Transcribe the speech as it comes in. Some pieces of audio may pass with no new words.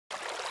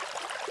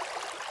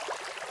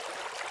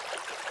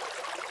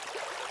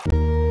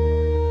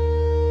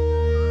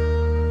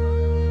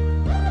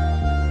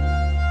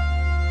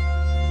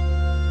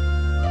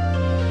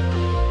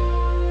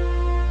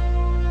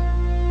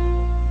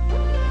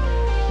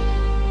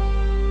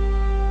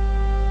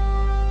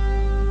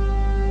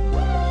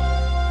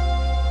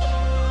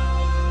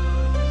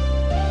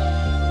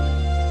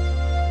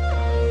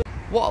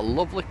What a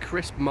lovely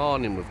crisp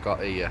morning we've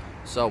got here.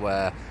 So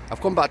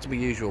I've come back to my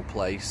usual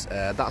place.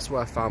 That's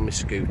where I found my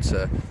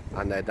scooter,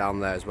 and down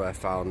there is where I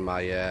found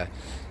my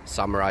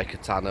samurai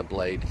katana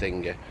blade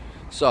thingy.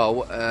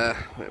 So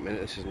wait a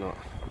minute, this is not.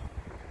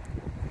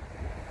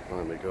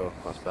 There we go,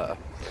 that's better.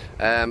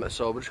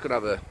 So we're just gonna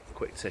have a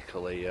quick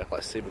tickle here.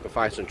 Let's see if we can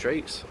find some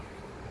treats.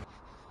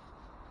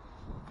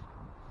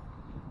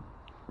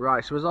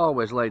 Right, so as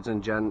always, ladies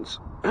and gents,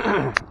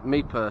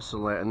 me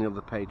personally and the other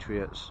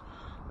Patriots,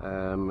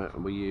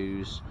 we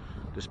use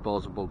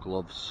disposable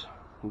gloves.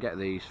 You can get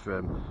these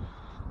from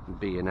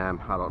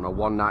B&M, I don't know,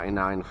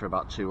 $1.99 for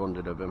about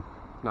 200 of them.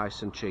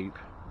 Nice and cheap.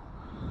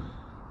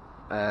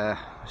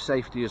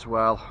 Safety as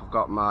well, I've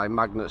got my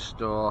Magnet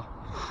Store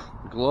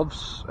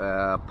gloves.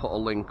 Put a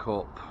link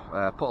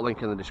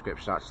in the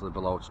description actually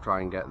below to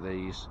try and get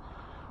these,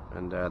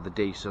 and they're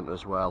decent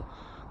as well.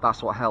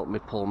 That's what helped me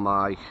pull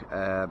my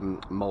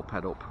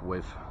moped up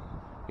with,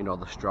 you know,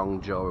 the strong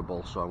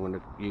durable, so I'm going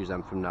to use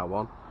them from now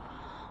on.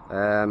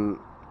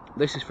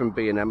 This is from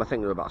B&M, I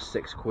think they're about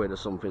 £6 or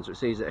something, so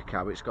it's easy to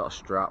carry. It's got a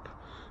strap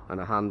and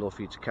a handle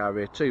for you to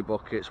carry. 2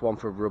 buckets, one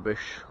for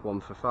rubbish,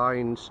 one for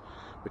fines.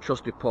 My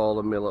trusty pole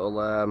and my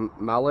little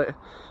mallet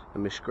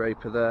and my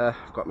scraper there.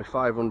 I've got my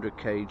 500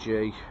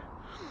 kg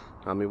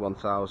and my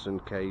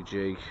 1000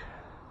 kg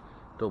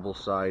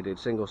double-sided,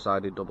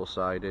 single-sided,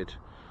 double-sided.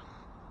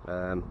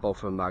 Both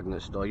from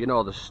Magnet Store. You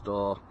know the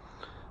store,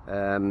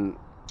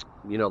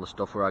 you know the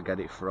stuff where I get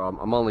it from.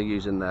 I'm only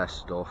using their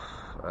stuff.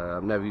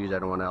 I've never used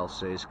anyone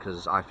else's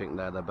because I think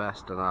they're the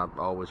best, and I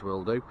always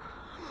will do.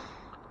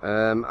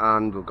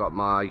 And we've got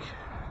my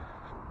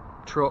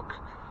truck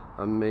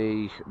and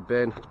my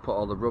bin to put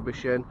all the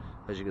rubbish in.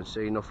 As you can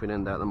see, nothing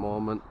in there at the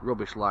moment.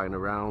 Rubbish lying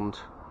around.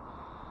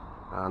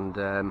 And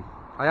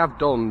I have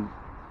done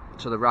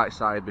to the right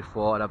side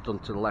before, and I've done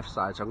to the left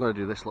side, so I'm going to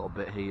do this little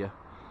bit here.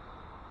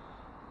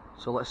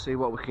 So let's see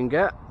what we can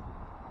get.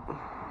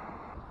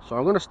 So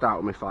I'm going to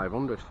start with my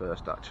 500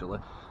 first actually,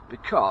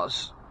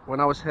 because when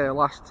I was here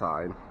last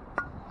time,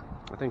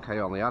 I think I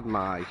only had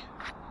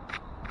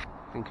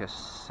a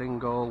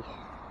single.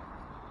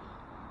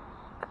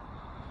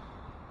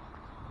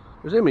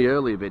 It was in my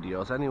earlier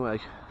videos anyway.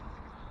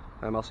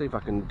 I'll see if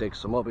I can dig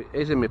some up. It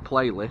is in my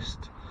playlist.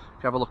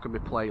 If you have a look at my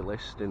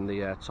playlist in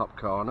the top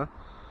corner,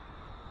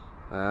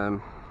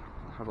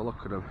 have a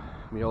look at them,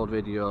 my old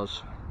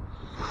videos.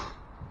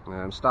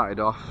 Started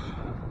off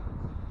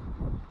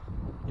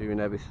doing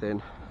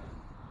everything,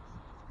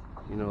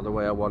 you know, the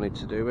way I wanted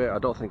to do it. I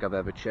don't think I've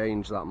ever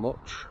changed that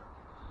much,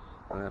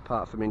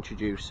 apart from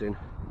introducing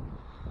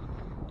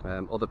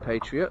other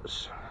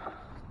Patriots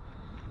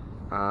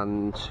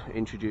and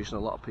introducing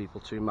a lot of people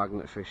to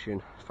magnet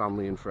fishing,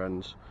 family and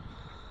friends,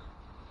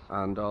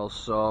 and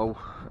also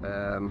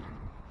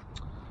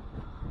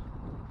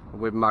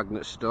with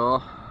Magnet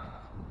Store,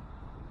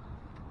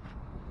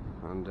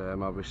 and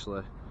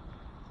obviously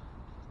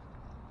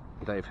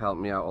they've helped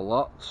me out a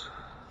lot,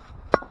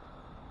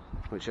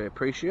 which I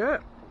appreciate,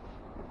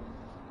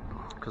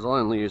 because I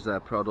only use their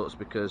products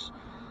because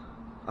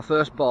I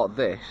first bought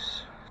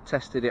this,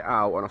 tested it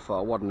out, and I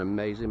thought, what an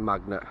amazing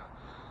magnet.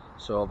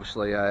 So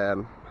obviously I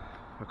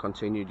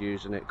continued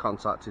using it,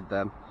 contacted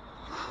them,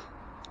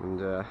 and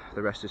the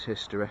rest is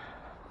history.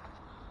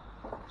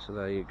 So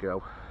there you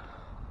go.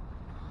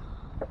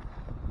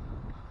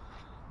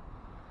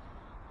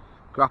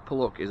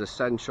 Grapple Hook is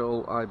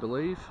essential, I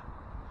believe,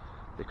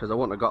 because I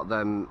wouldn't have got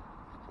the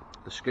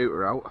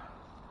scooter out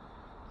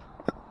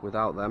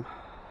without them.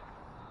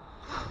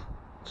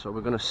 So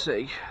we're going to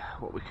see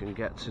what we can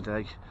get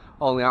today.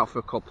 Only out for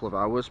a couple of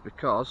hours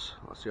because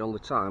that's the only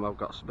time I've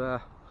got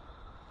spare.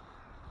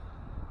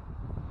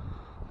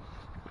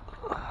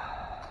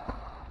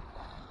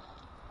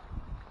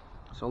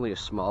 It's only a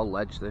small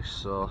ledge this,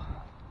 so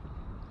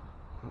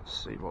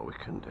let's see what we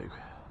can do.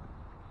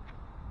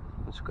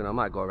 I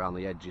might go around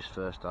the edges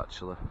first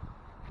actually.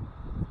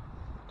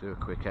 Do a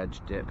quick edge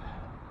dip,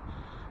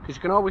 because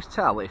you can always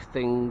tell if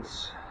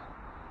things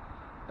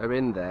are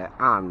in there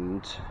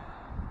and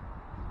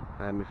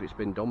if it's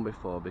been done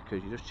before,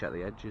 because you just check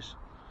the edges,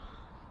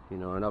 you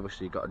know, and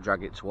obviously you've got to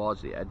drag it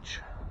towards the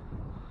edge.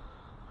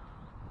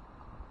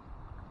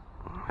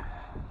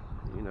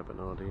 You never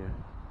know, do you?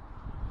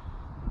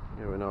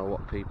 You never know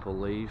what people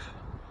leave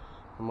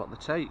and what they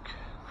take.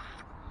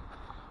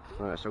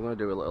 Right, so I'm going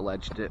to do a little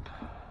edge dip.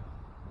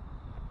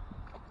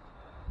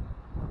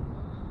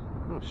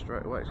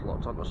 Straight away it's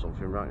locked onto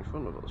something right in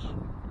front of us.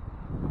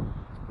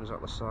 Or is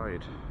that the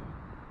side?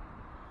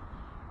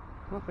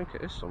 I think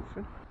it is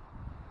something.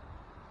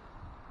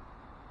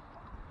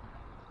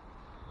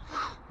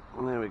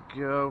 And there we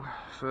go.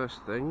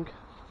 First thing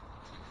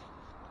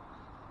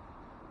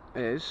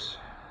is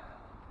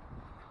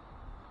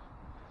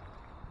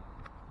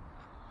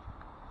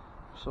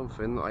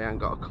something that I ain't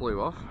got a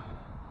clue of.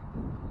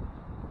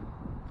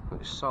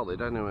 It's solid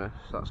anyway,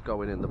 so that's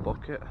going in the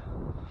bucket.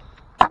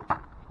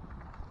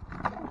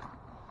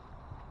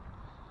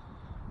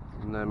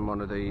 And then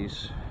one of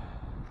these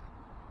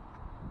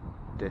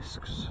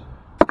discs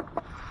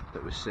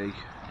that we see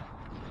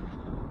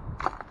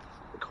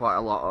quite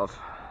a lot of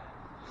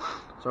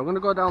So I'm going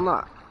to go down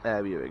that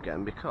area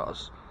again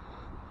because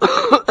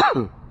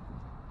I'm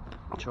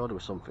sure there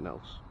was something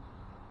else.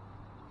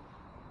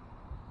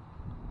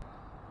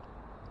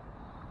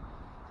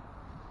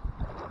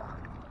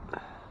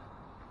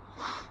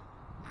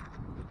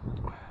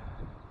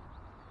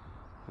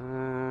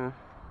 I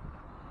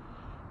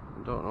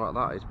don't know what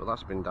that is, but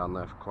that's been down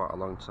there for quite a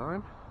long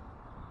time,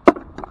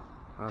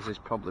 as is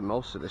probably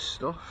most of this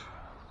stuff.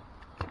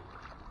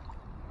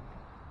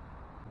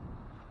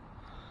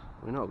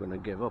 We're not going to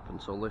give up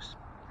until this,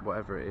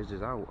 whatever it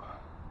is out.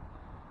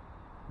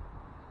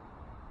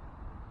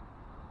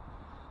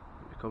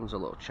 It becomes a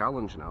little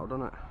challenge now,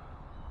 doesn't it?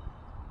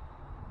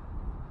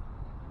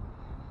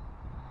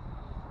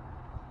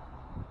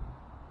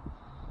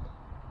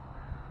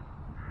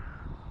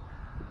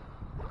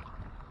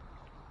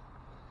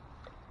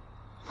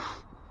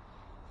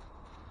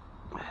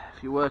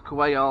 If you work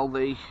away all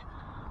the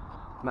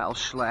metal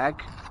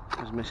slag,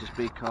 as Mrs.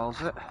 B calls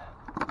it,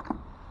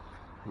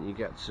 and you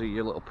get to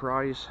your little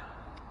prize.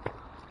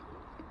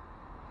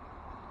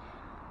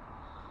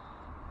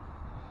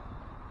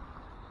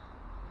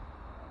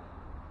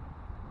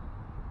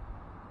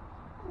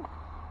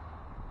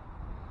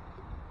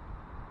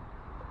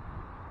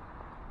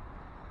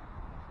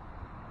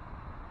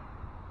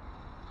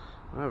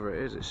 Whatever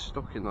it is, it's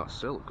stuck in that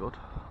silt good.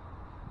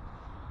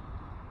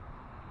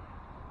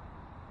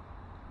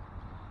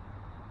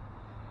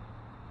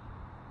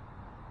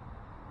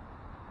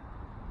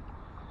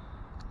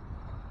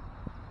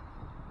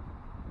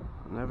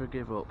 Never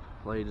give up,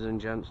 ladies and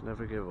gents,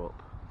 never give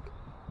up.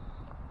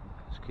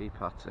 Just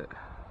keep at it.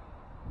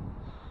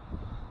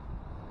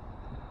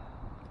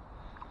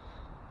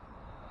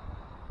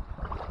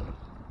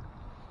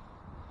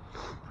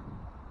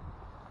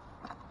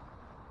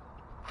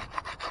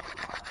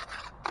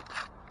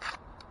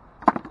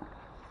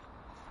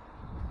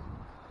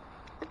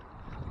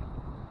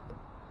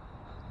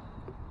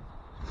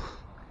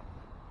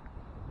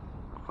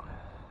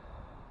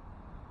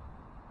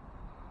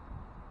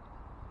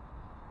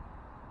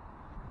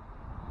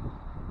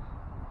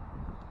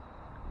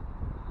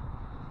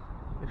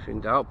 If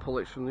in doubt, pull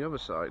it from the other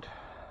side.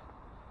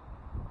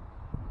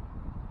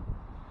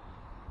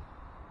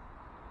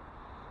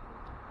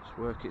 Just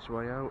work its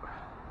way out.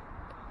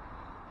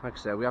 Like I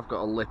said, we have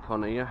got a lip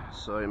on here,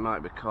 so it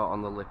might be caught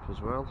on the lip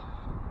as well.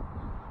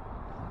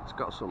 It's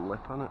got some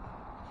lip on it.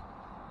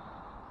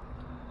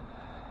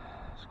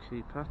 Just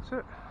keep at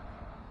it.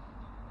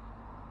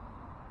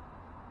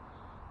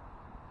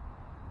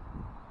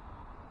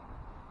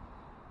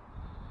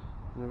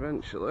 And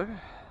eventually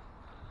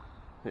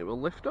it will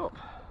lift up.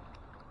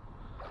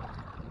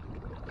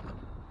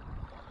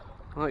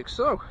 Like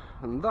so,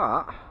 and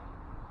that,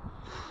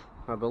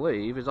 I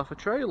believe, is off a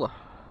trailer.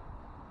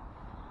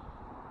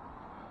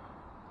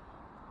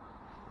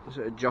 Is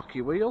it a jockey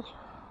wheel,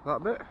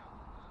 that bit?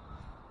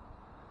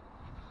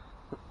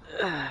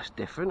 It's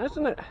different,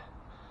 isn't it?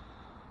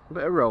 A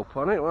bit of rope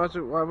on it. Why have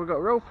we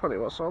got rope on it?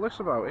 What's all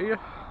this about here?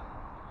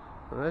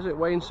 Is it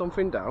weighing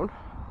something down?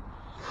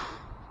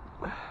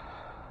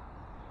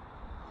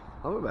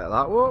 I'll have a bit of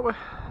that, won't we?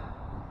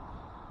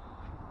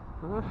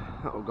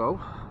 That'll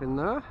go in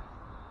there.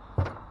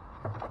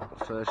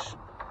 First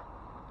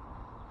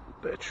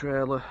bit of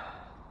trailer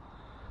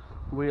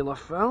wheel I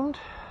found.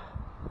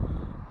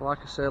 Like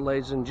I say,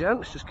 ladies and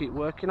gents, just keep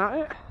working at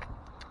it.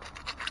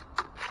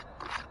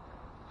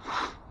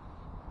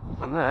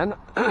 And then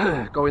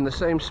go in the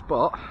same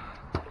spot,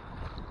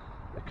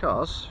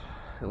 because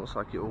it looks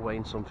like it will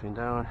weighing something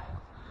down.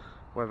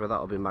 Whether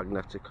that'll be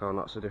magnetic or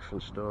not's a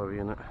different story,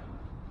 isn't it?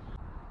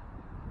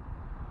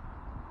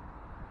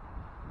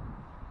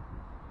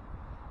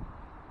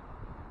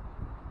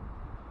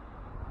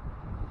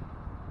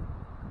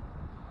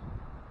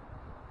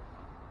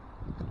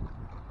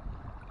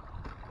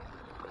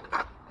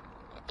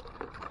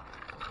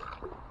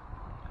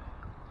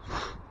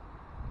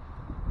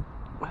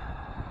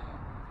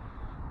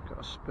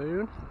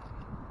 Spoon,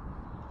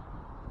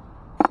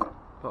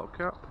 bottle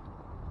cap,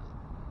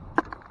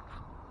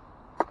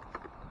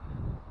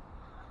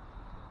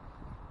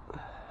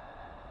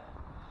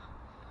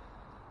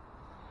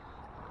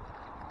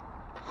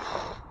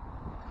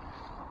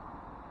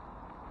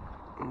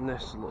 and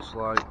this looks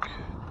like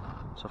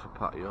it's off a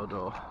patio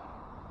door.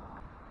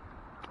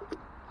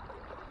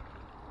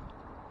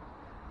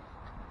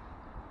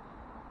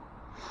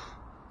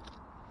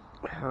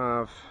 We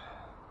have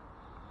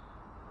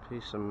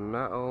piece of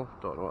metal,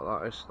 don't know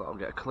what that is, that'll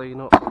get a clean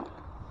up.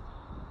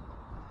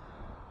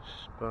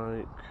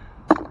 Spike.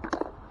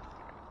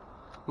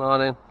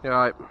 Morning, you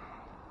alright?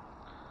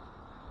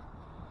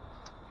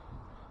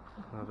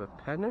 Have a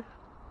penny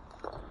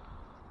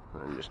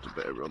and just a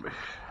bit of rubbish.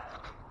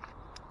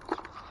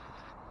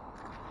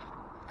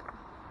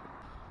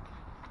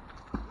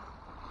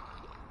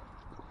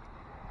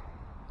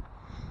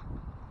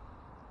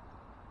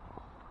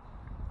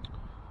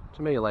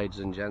 To me, ladies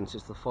and gents,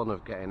 it's the fun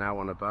of getting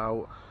out and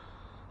about.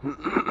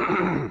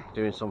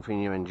 Doing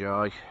something you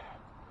enjoy.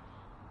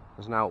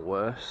 There's naught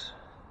worse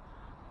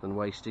than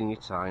wasting your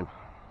time.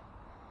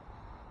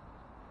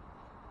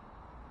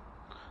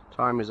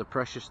 Time is a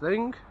precious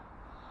thing,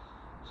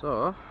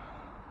 so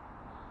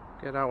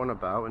get out and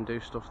about and do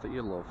stuff that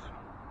you love.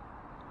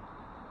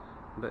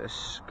 A bit of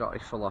Scotty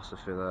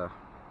philosophy there.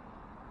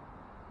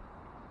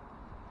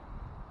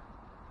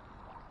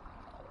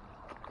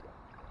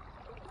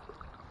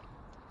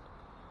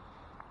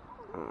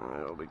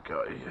 What we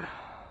got here?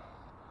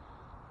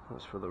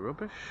 That's for the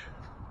rubbish.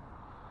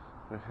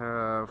 We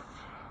have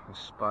a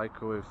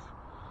spiker with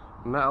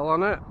metal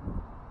on it.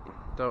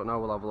 Don't know,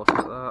 we'll have a look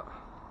at that.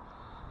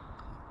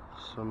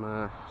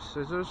 Some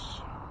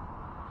scissors.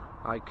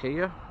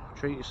 IKEA,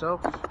 treat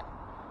yourself.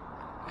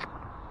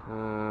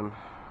 A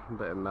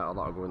bit of metal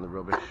that'll go in the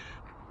rubbish.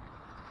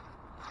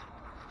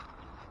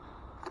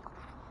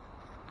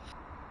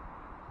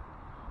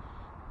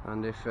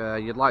 And if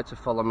you'd like to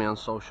follow me on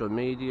social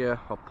media,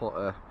 I'll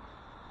put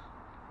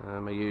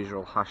my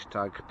usual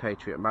hashtag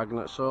Patriot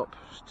Magnets up.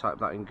 Just type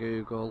that in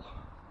Google,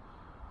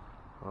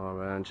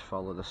 or just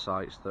follow the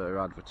sites that are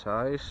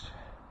advertised.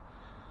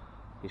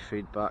 Your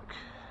feedback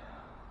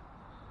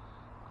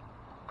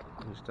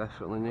is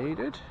definitely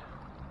needed.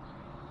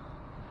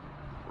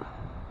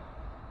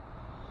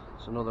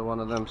 It's another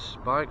one of them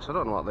spikes. I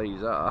don't know what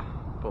these are,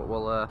 but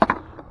we'll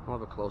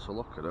have a closer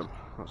look at them.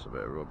 That's a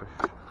bit of rubbish.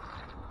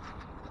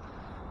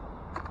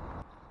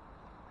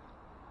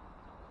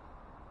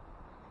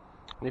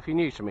 And if you're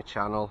new to my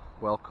channel,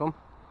 welcome,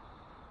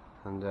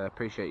 and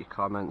appreciate your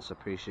comments,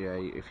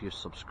 appreciate if you're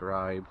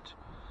subscribed,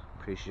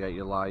 appreciate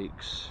your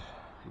likes,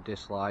 your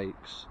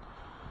dislikes,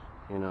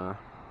 you know,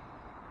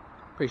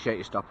 appreciate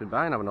you stopping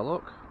by and having a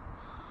look.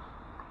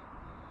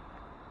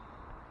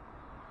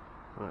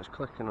 Right, it's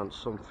clicking on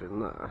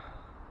something there.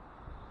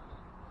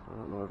 I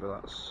don't know whether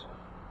that's...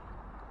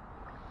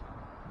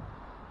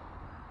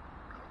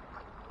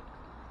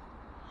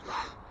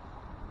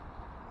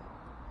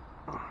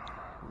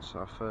 It's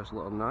our first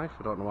little knife.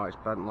 I don't know why it's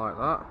bent like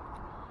that.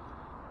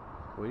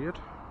 Weird.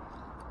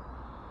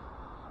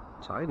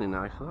 Tiny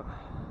knife, that.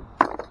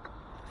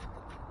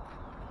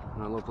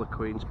 And a lovely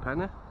Queen's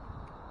penny.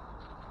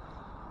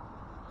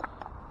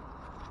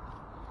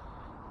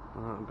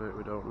 That bit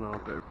we don't know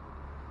about.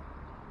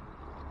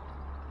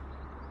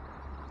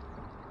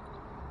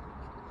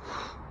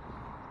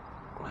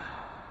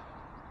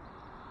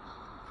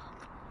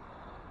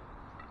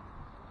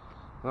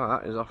 Oh,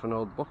 that is off an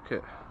old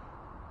bucket.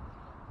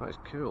 That's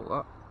cool,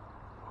 that.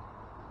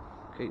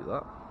 Keep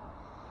that.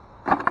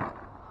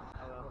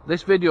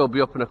 This video will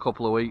be up in a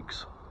couple of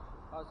weeks.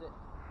 How's it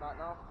right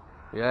now?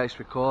 Yeah, it's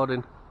recording.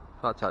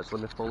 In fact,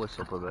 actually, let me pull this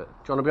up a bit.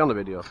 Do you want to be on the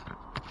video? Okay.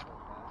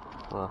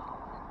 Oh.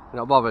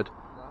 You're not bothered?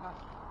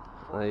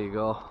 No. There you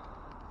go.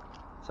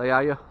 Say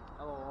hi, you.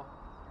 Hello.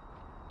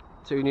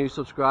 2 new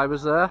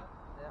subscribers there.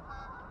 Yeah.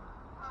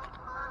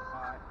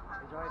 Alright.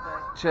 Enjoy your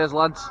day. Cheers,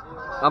 lads.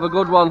 Have a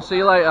good one. See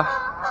you later.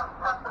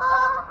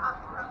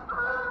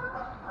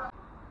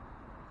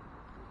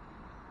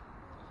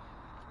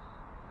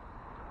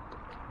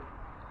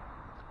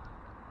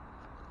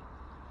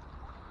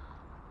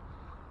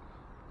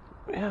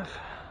 We have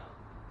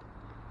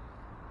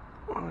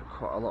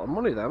quite a lot of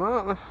money there,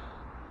 aren't they?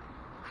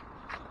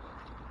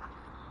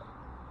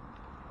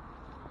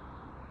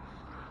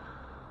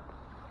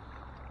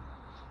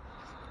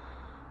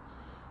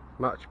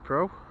 Match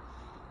Pro.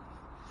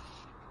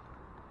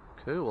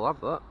 Cool, we'll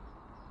have that.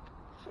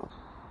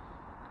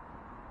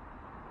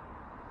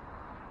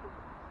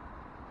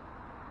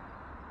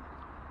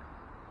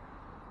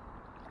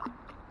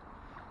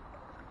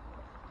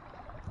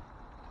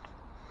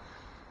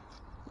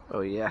 Oh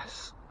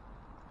yes.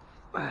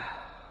 A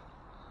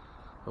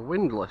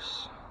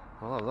windlass.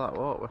 I'll have that,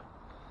 won't we?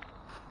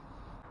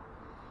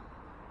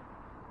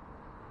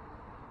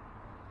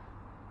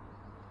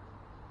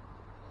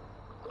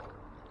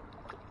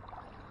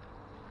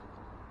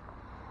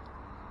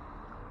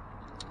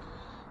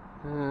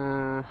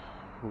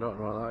 I don't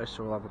know what that is,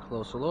 so we'll have a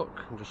closer look.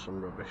 Just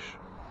some rubbish.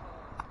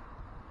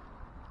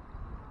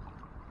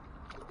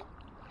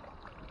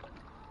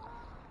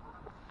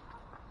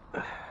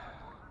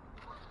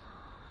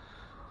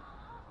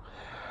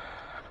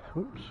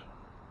 Oops.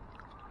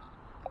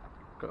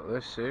 Got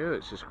this here,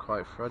 it's just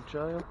quite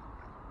fragile.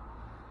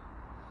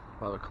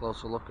 I'll have a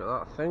closer look at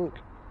that, I think.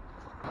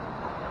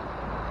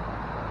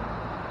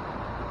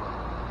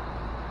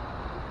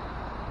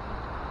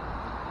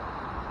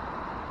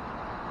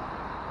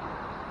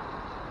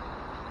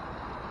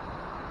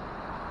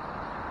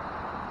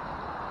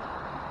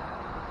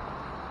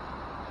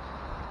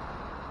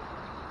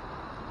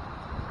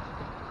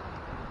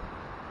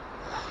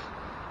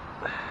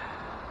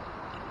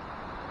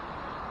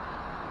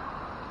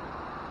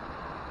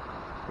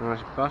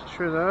 Nice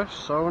battery there,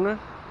 Sony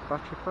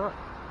battery pack.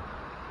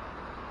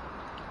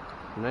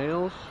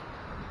 Nails.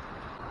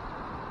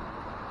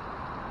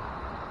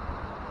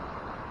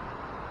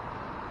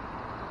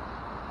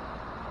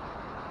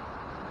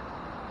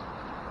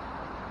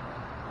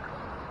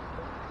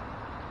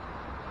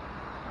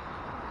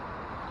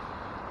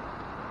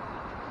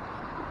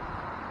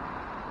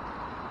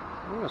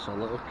 Oh, that's a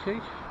little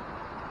key.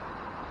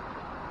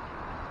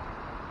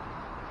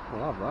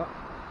 We'll have that.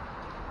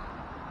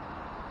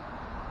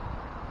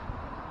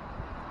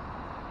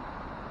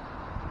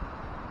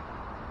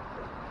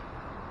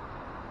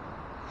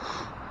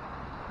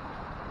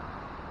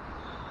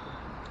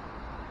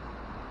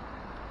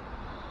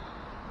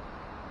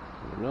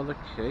 Another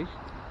key.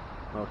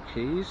 Or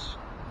keys.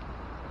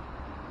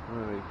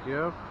 There we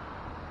go.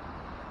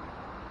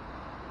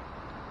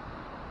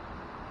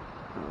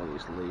 All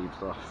these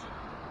leaves off.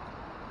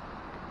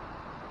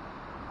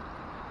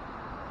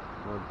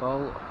 A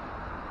bolt.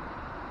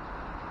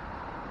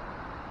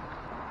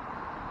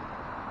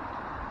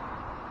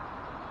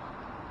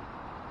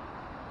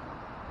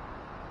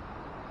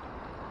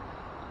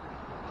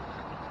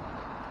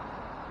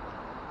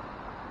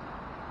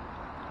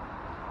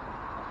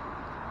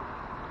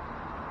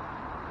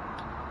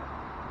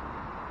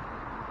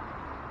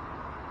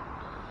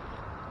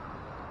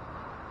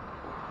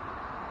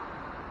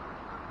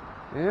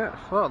 Yeah,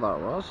 I thought that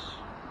was.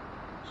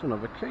 It's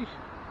another key.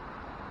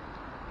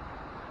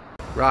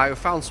 Right, we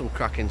found some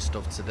cracking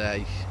stuff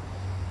today,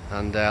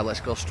 and let's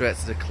go straight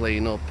to the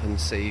clean up and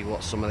see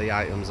what some of the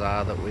items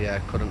are that we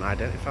couldn't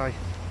identify.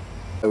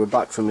 We're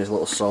back from his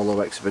little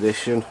solo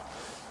expedition,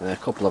 a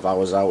couple of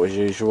hours out as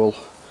usual,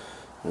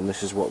 and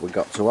this is what we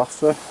got to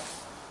offer.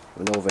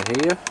 And over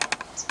here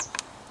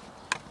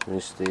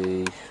is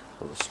the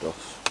other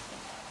stuff.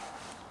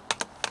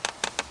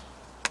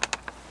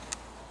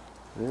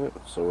 Yeah,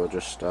 so we'll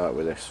just start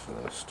with this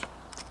first.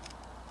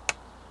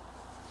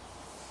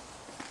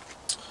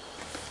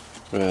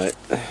 Right,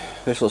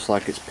 this looks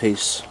like it's a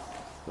piece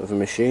of a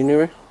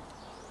machinery,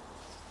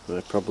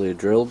 probably a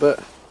drill bit,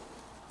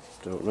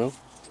 don't know,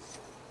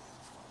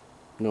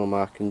 no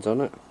markings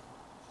on it.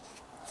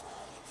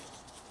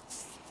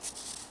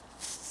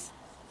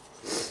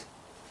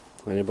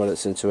 Anybody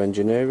that's into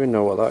engineering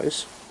know what that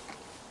is.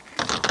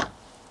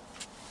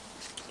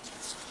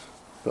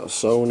 Got a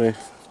Sony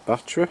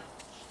battery,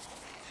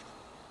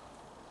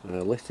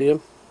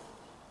 lithium.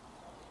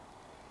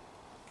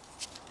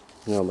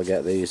 You normally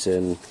get these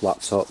in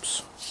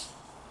laptops.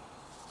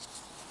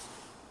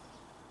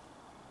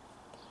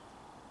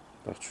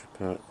 Battery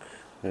pack,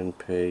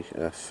 NP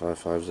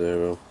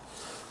F550,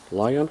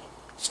 Lion.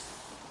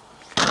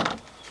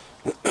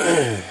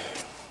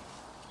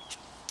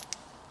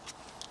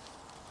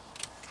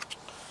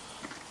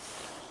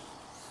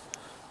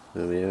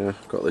 There we are,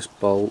 got this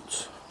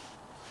bolt.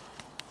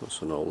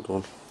 That's an old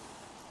one.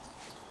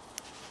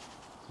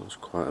 That's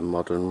quite a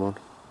modern one.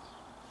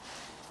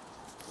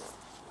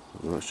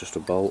 And that's just a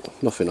bolt,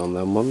 nothing on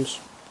them ones.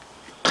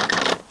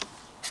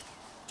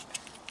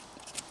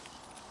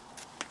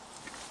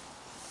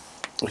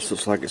 This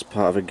looks like it's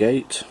part of a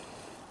gate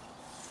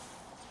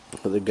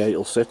that the gate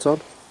will sit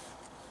on.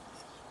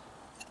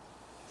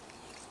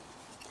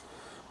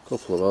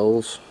 Couple of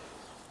holes.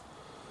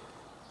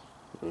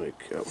 There we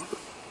go.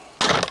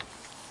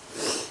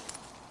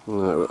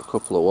 Right, we've got a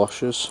couple of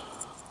washers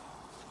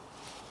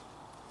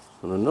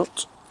and a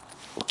nut.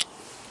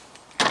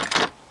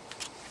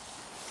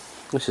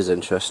 This is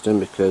interesting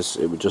because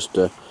it was just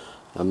a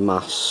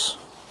mass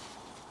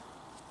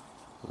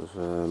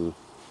of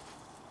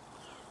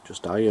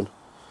just iron,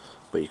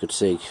 but you could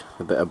see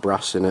a bit of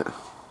brass in it,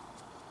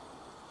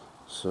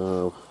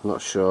 so I'm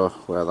not sure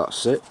where that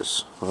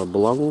sits or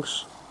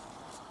belongs,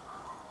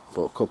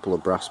 but a couple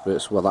of brass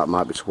bits. Well, that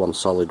might be just one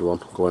solid one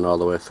going all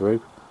the way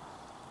through.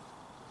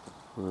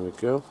 There we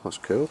go, that's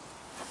cool.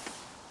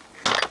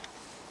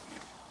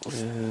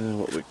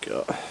 What we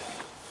got?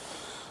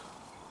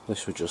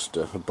 This was just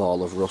a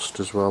ball of rust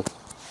as well.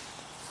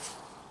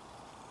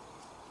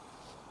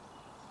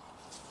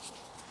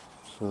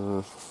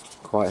 So,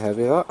 quite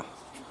heavy that.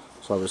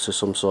 It's obviously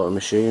some sort of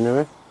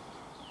machinery,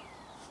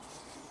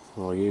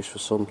 or used for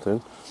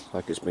something.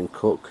 Like it's been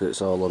cut because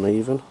it's all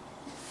uneven.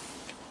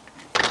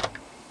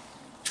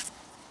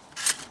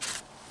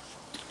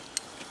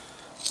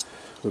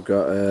 We've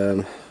got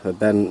a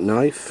bent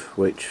knife,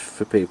 which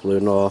for people who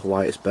know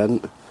why it's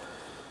bent,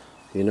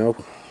 you know.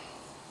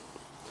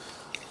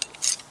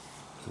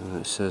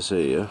 It says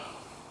here,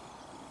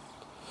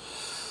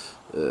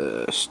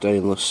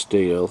 stainless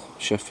steel,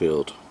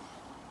 Sheffield.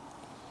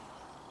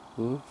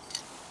 Yeah,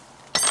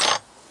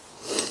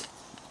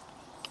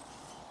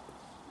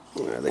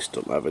 this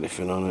doesn't have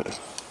anything on it.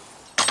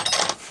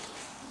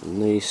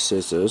 And these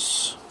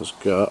scissors has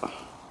got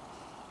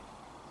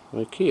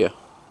IKEA,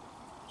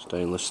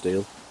 stainless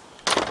steel.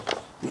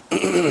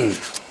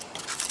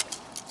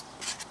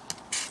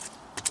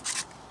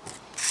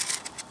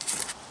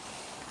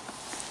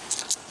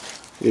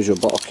 Usual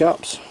bottle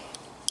caps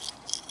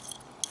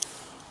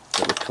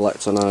that we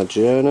collect on our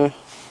journey.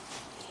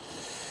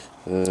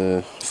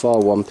 4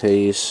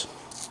 1p's,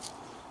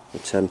 a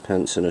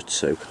 10p and a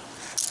 2.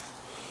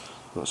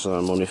 That's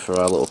our money for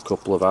our little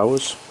couple of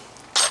hours.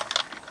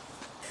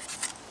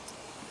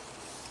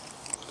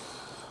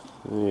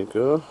 There you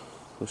go,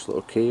 this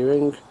little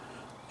keyring.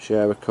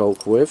 Share a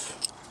Coke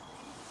with,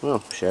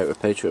 well, share it with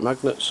Patriot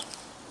Magnets.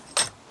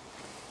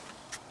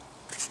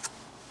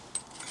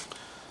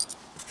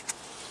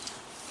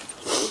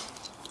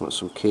 Got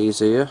some keys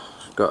here,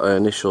 got our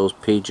initials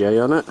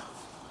PJ on it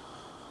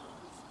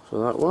for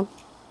that one.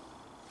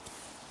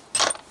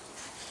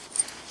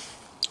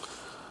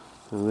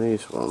 And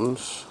these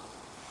ones,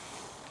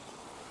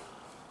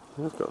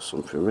 I've got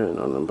something written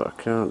on them, but I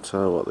can't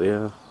tell what they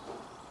are.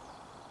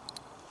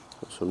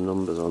 Got some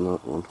numbers on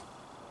that one.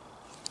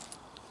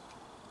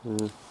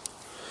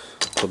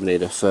 Probably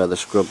need a further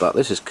scrub that.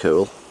 This is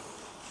cool.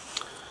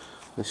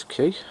 This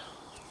key.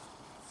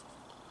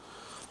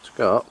 It's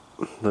got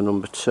the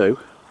number 2.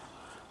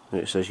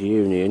 And it says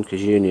Union,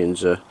 because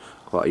Unions are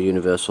quite a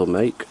universal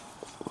make.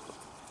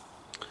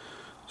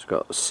 It's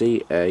got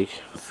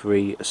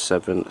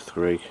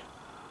CA373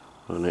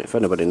 on it. If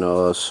anybody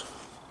knows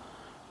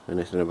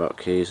anything about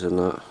keys and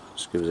that,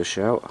 just give us a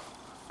shout.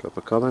 Drop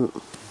a comment.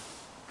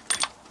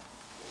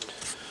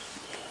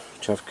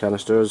 Chaff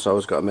canister has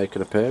always got to make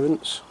an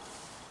appearance.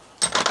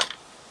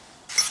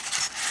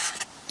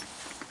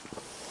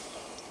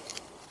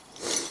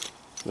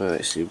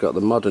 Right, so you've got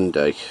the modern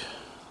day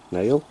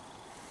nail.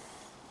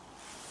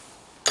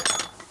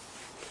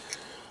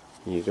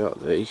 You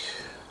got the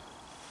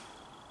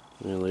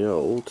really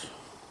old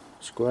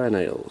square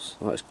nails.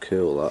 That's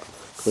cool, that.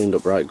 Cleaned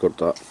up right good,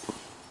 that.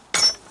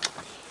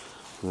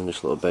 And then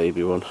this little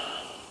baby one.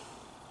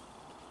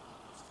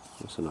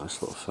 That's a nice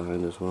little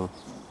find as well.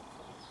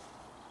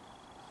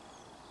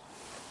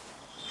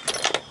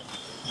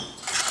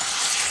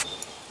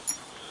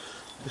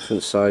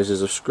 Different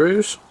sizes of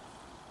screws.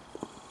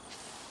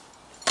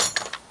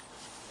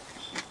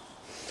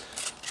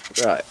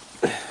 Right,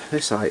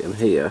 this item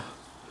here,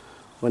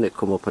 when it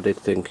come up I did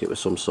think it was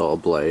some sort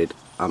of blade.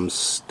 I'm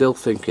still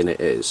thinking it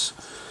is,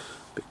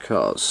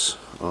 because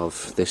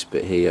of this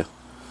bit here,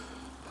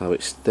 how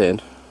it's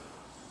thin.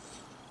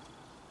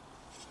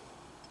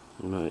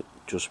 You might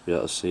just be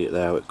able to see it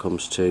there, how it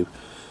comes to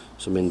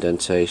some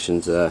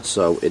indentations there.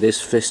 So it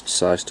is fist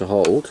size to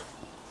hold,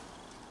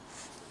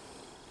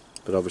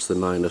 but obviously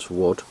minus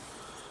wood.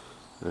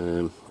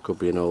 Could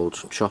be an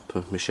old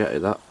chopper machete,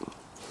 that.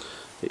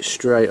 It's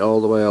straight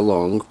all the way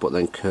along, but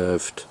then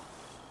curved.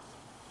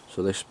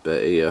 So this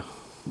bit here,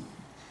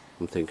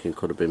 I'm thinking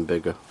could have been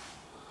bigger.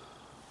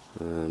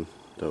 Don't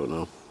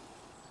know.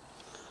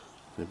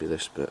 Maybe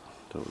this bit,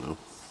 don't know.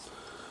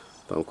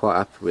 But I'm quite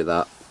happy with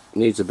that.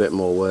 Needs a bit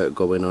more work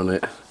going on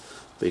it,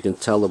 but you can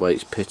tell the way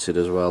it's pitted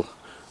as well,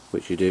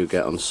 which you do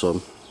get on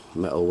some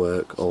metal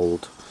work,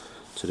 old,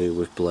 to do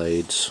with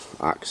blades,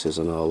 axes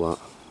and all that.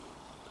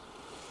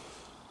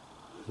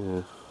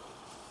 Yeah.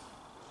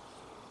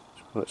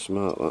 Quite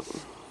smart, that.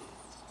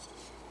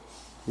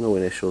 No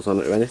initials on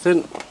it or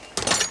anything.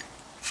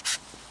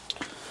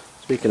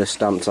 Speaking of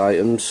stamped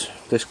items,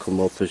 this come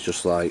up as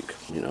just like,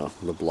 you know,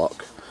 the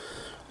block,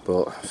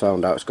 but I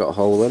found out it's got a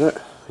hole in it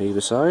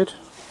either side,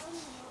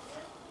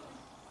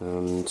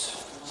 and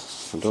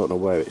I don't know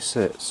where it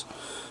sits,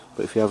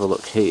 but if you have a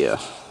look here,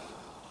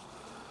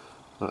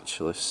 it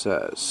actually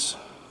says, I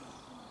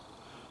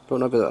don't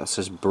know if that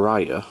says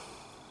Briar,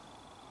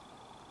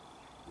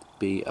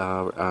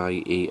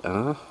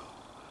 B-R-I-E-R.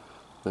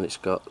 Then it's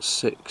got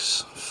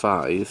 6,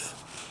 5,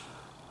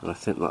 and I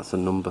think that's the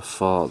number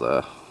 4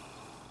 there.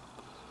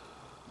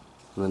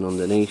 And then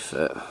underneath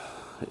it,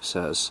 it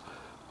says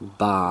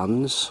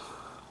Barnes,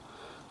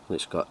 and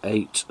it's got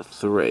 8,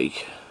 3.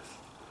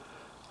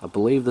 I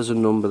believe there's a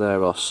number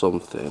there or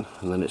something,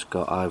 and then it's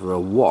got either a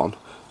 1,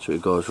 so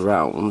it goes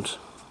round,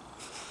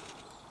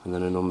 and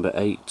then a number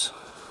 8.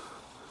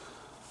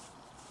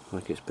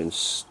 Like it's been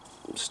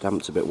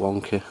stamped a bit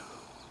wonky.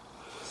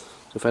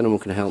 So if anyone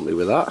can help me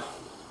with that,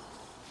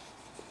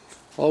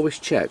 always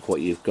check what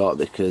you've got,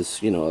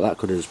 because you know that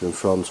could have just been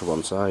thrown to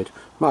one side.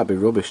 Might be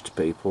rubbish to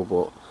people,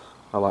 but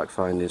I like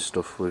finding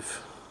stuff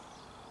with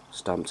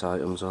stamped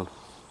items on.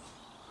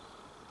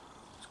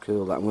 It's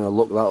cool that. I'm going to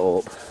look that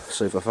up,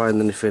 so if I find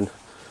anything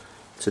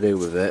to do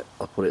with it,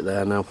 I'll put it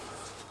there now.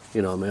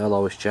 You know me, I'll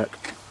always check.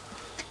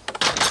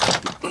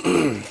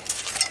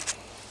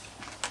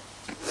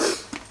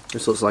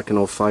 This looks like an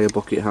old fire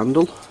bucket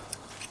handle.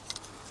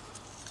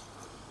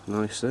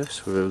 Nice,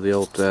 this, with the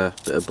old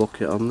bit of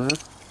bucket on there.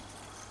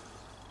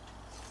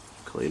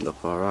 Cleaned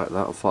up alright,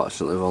 that.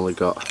 Unfortunately I've only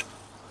got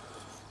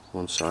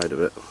one side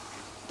of it.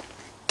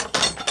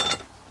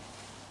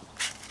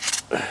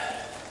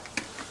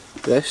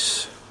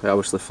 This, I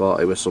obviously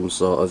thought it was some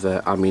sort of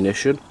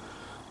ammunition,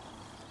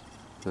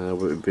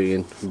 with it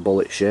being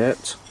bullet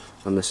shaped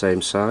and the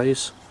same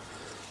size.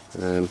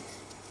 It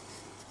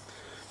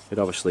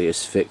obviously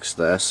is fixed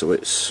there, so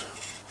it's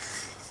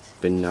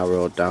been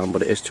narrowed down,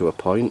 but it is to a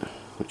point,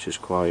 which is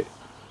quite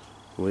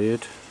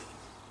weird,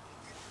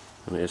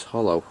 and it is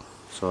hollow.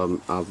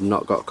 So I've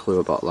not got a clue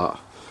about that.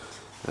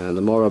 And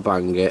the more I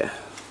bang it,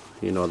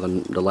 you know,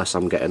 the less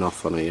I'm getting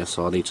off on here,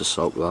 so I need to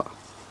soak that.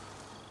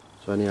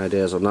 So any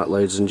ideas on that,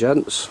 ladies and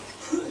gents?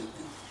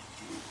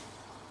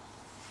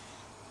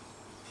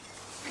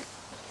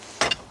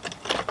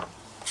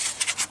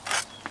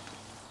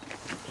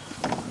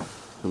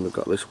 And we've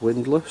got this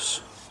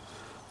windlass,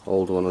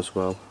 old one as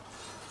well.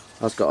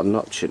 Has got a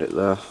notch in it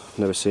there,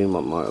 never seen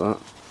one like that.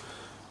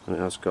 And it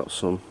has got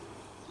some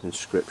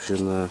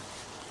inscription there,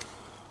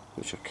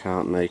 which I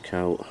can't make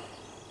out.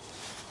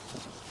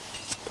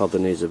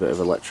 Probably needs a bit of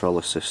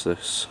electrolysis,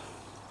 this,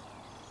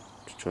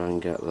 to try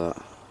and get that.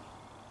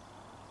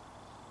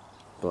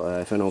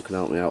 But if anyone can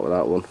help me out with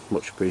that one,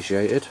 much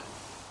appreciated.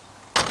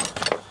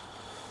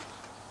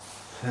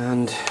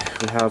 And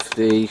we have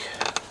the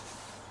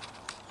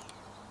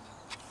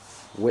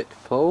whip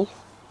pole,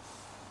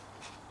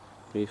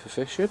 be for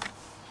fishing,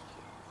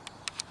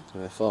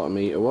 40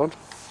 metre one,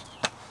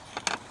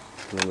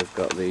 and then we've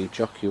got the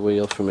jockey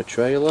wheel from a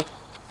trailer,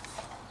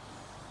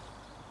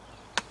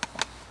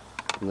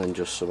 and then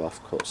just some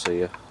offcuts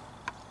here.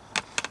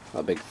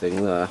 That big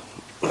thing there,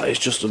 that is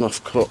just an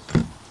offcut.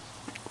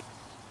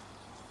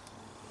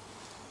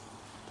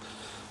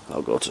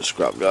 I'll go to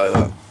scrap guy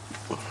that.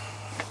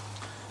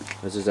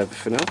 This is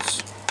everything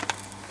else.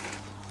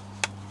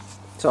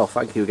 So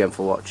thank you again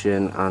for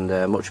watching,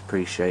 and much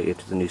appreciated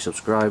to the new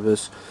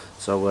subscribers.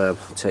 So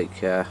take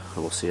care, and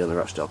we'll see you on the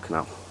Watchdog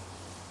canal.